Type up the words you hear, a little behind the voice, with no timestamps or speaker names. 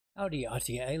Howdy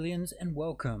ArtyAliens and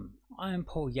welcome. I am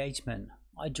Paul Yateman.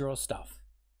 I draw stuff.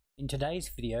 In today's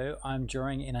video I am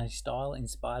drawing in a style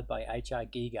inspired by HR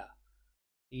Giga.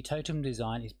 The totem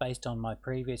design is based on my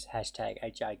previous hashtag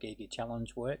HR Giga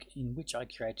challenge work in which I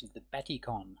created the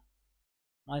Baticon.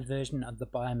 My version of the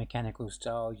biomechanical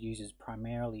style uses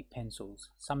primarily pencils.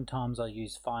 Sometimes I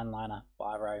use fine liner,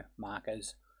 biro,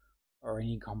 markers or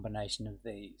any combination of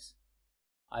these.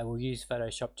 I will use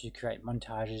Photoshop to create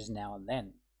montages now and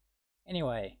then.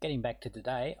 Anyway, getting back to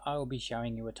today, I will be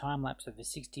showing you a time-lapse of a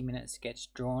 60-minute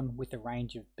sketch drawn with a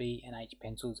range of B and H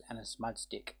pencils and a smudge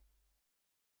stick.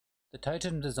 The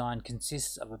totem design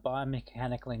consists of a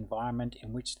biomechanical environment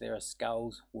in which there are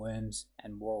skulls, worms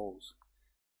and walls.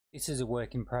 This is a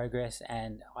work in progress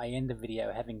and I end the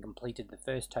video having completed the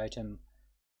first totem,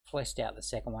 fleshed out the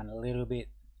second one a little bit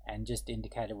and just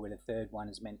indicated where the third one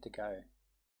is meant to go.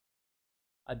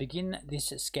 I begin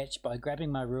this sketch by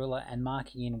grabbing my ruler and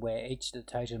marking in where each of the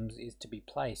totems is to be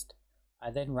placed.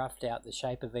 I then roughed out the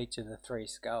shape of each of the three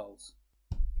skulls.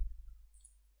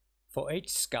 For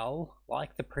each skull,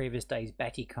 like the previous day's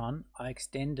Baticon, I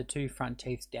extend the two front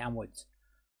teeth downwards.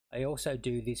 I also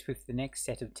do this with the next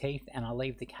set of teeth and I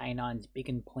leave the canines big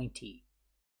and pointy.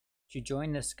 To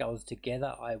join the skulls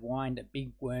together, I wind a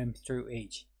big worm through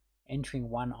each, entering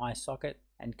one eye socket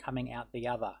and coming out the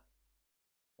other.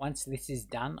 Once this is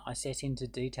done, I set into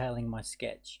detailing my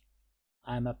sketch.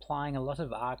 I am applying a lot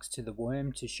of arcs to the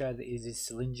worm to show that it is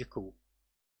cylindrical.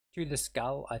 To the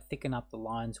skull, I thicken up the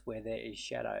lines where there is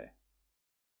shadow.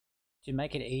 To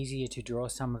make it easier to draw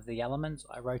some of the elements,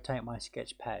 I rotate my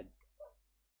sketch pad.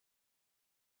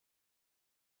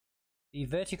 The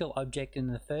vertical object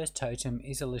in the first totem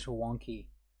is a little wonky.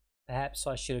 Perhaps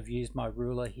I should have used my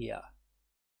ruler here.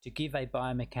 To give a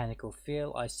biomechanical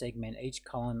feel, I segment each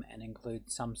column and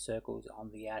include some circles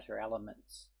on the outer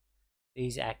elements.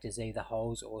 These act as either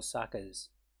holes or suckers.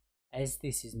 As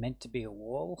this is meant to be a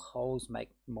wall, holes make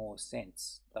more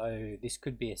sense, though this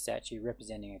could be a statue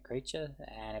representing a creature,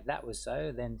 and if that was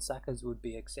so, then suckers would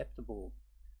be acceptable.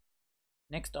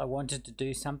 Next, I wanted to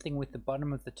do something with the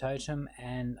bottom of the totem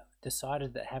and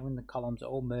decided that having the columns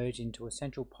all merge into a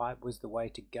central pipe was the way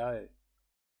to go.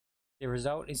 The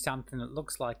result is something that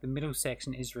looks like the middle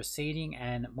section is receding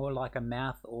and more like a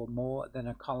mouth or more than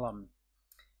a column.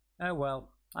 Oh well,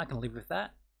 I can live with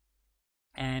that.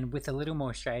 And with a little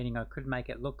more shading I could make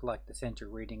it look like the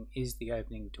central reading is the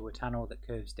opening to a tunnel that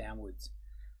curves downwards.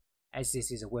 As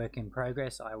this is a work in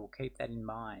progress, I will keep that in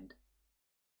mind.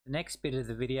 The next bit of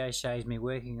the video shows me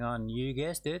working on, you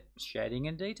guessed it, shading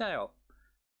and detail.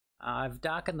 I've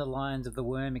darkened the lines of the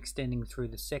worm extending through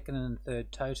the second and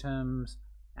third totems,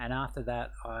 and after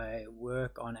that I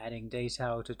work on adding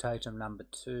detail to totem number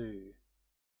 2.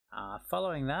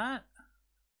 Following that,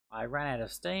 I ran out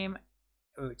of steam,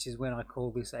 which is when I call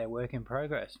this a work in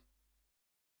progress.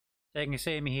 So you can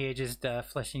see me here just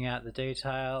fleshing out the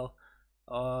detail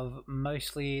of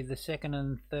mostly the second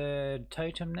and third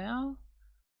totem now,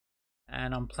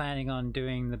 and I'm planning on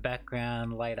doing the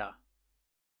background later.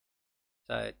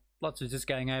 So lots of just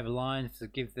going over lines to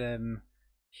give them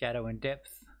shadow and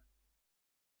depth,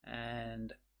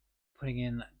 and putting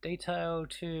in detail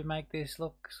to make this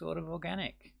look sort of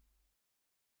organic.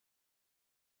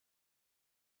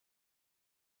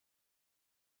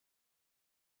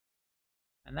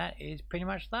 And that is pretty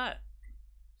much that.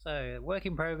 So work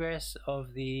in progress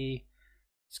of the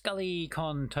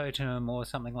Scully-con totem or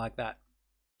something like that.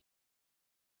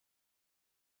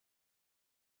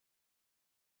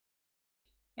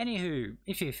 Anywho,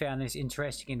 if you found this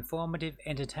interesting, informative,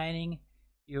 entertaining,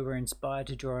 you were inspired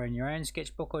to draw in your own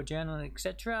sketchbook or journal,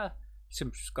 etc.,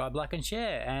 subscribe, like and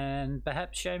share, and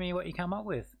perhaps show me what you come up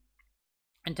with.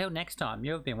 Until next time,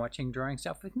 you've been watching Drawing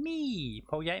Stuff with me,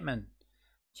 Paul Yateman.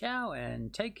 Ciao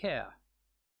and take care.